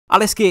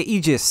Alice Gear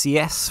Aegis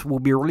CS will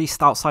be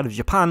released outside of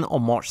Japan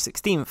on March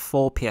 16th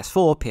for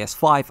PS4,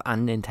 PS5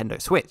 and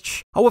Nintendo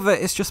Switch. However,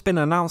 it's just been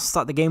announced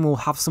that the game will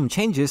have some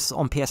changes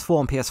on PS4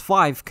 and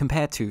PS5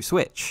 compared to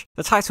Switch.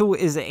 The title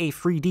is a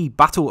 3D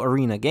battle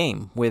arena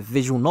game with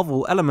visual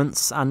novel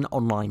elements and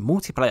online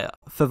multiplayer.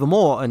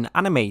 Furthermore, an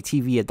anime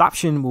TV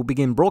adaptation will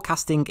begin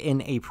broadcasting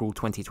in April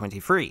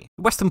 2023.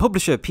 The Western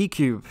publisher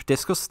P-Cube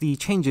discussed the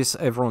changes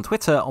over on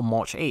Twitter on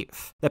March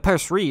 8th. Their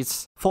post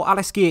reads, "For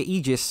Alice Gear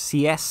Aegis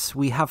CS,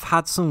 we have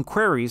had some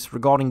queries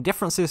regarding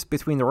differences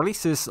between the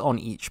releases on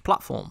each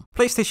platform.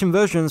 PlayStation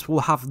versions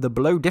will have the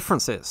below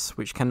differences,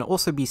 which can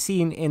also be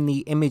seen in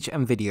the image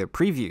and video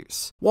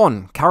previews.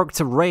 1.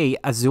 Character Ray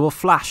Azure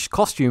Flash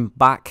costume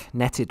back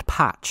netted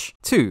patch.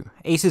 2.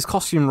 Ace's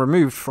costume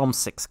removed from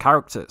 6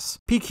 characters.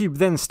 P-Cube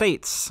then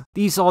states,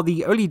 "These are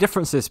the only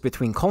differences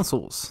between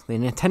consoles. The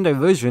Nintendo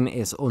version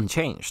is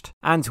unchanged.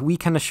 And we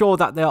can assure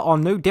that there are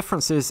no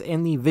differences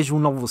in the visual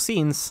novel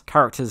scenes,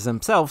 characters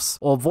themselves,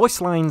 or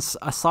voice lines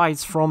aside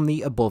from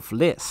the above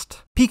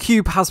list."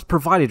 P-Cube has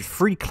provided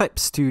 3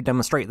 clips to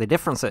demonstrate the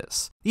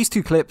differences. These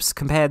 2 clips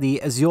compare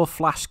the Azure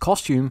Flash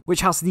costume,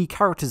 which has the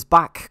character's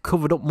back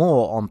covered up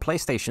more on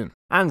PlayStation.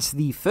 And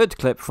the 3rd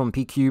clip from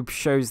P-Cube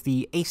shows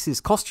the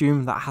Ace's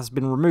costume that has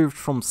been removed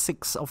from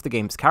 6 of the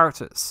game's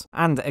characters.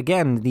 And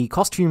again, the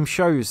costume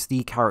shows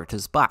the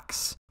characters'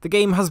 backs. The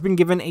game has been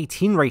given a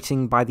teen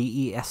rating by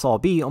the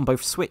ESRB on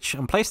both Switch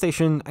and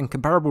PlayStation and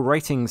comparable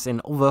ratings in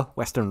other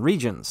Western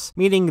regions,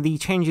 meaning the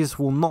changes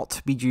will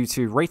not be due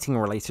to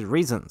rating-related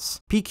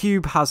reasons.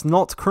 P-Cube has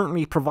not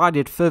currently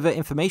provided further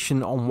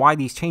information on why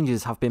these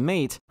changes have been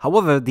made.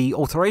 However, the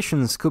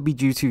alterations could be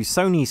due to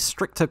Sony's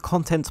stricter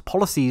content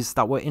policies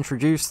that were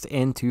introduced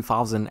in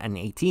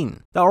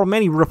 2018. There are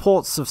many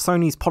reports of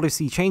Sony's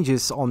policy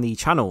changes on the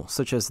channel,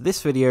 such as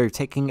this video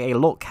taking a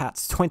look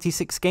at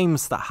 26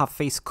 games that have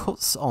faced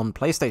cuts on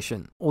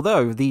PlayStation.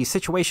 Although the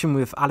situation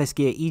with Alice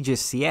Gear Aegis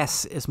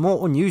CS is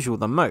more unusual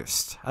than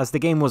most, as the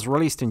game was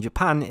released in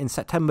Japan in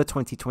September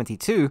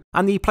 2022,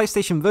 and the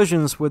PlayStation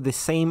versions were the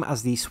same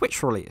as the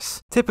Switch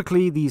release.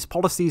 Typically, these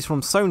policies from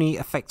Sony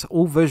affect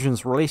all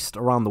versions released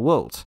around the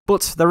world.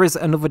 But there is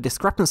another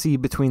discrepancy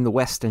between the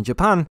West and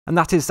Japan, and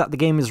that is that the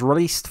game is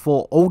released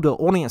for older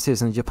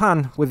audiences in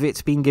Japan, with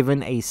it being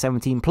given a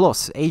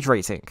 17+ age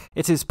rating.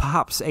 It is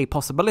perhaps a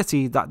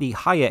possibility that the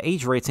higher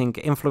age rating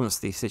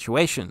influenced the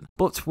situation,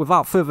 but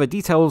without further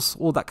details,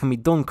 all that can be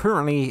done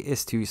currently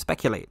is to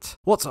speculate.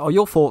 What are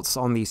your thoughts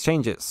on these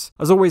changes?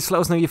 As always, let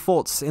us know your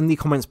thoughts in the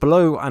comments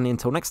below, and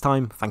until next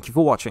time, thank you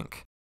for watching.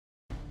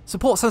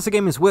 Support Censored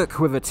Gaming's work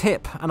with a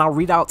tip, and I'll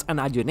read out and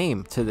add your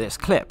name to this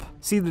clip.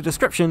 See the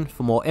description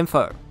for more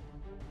info.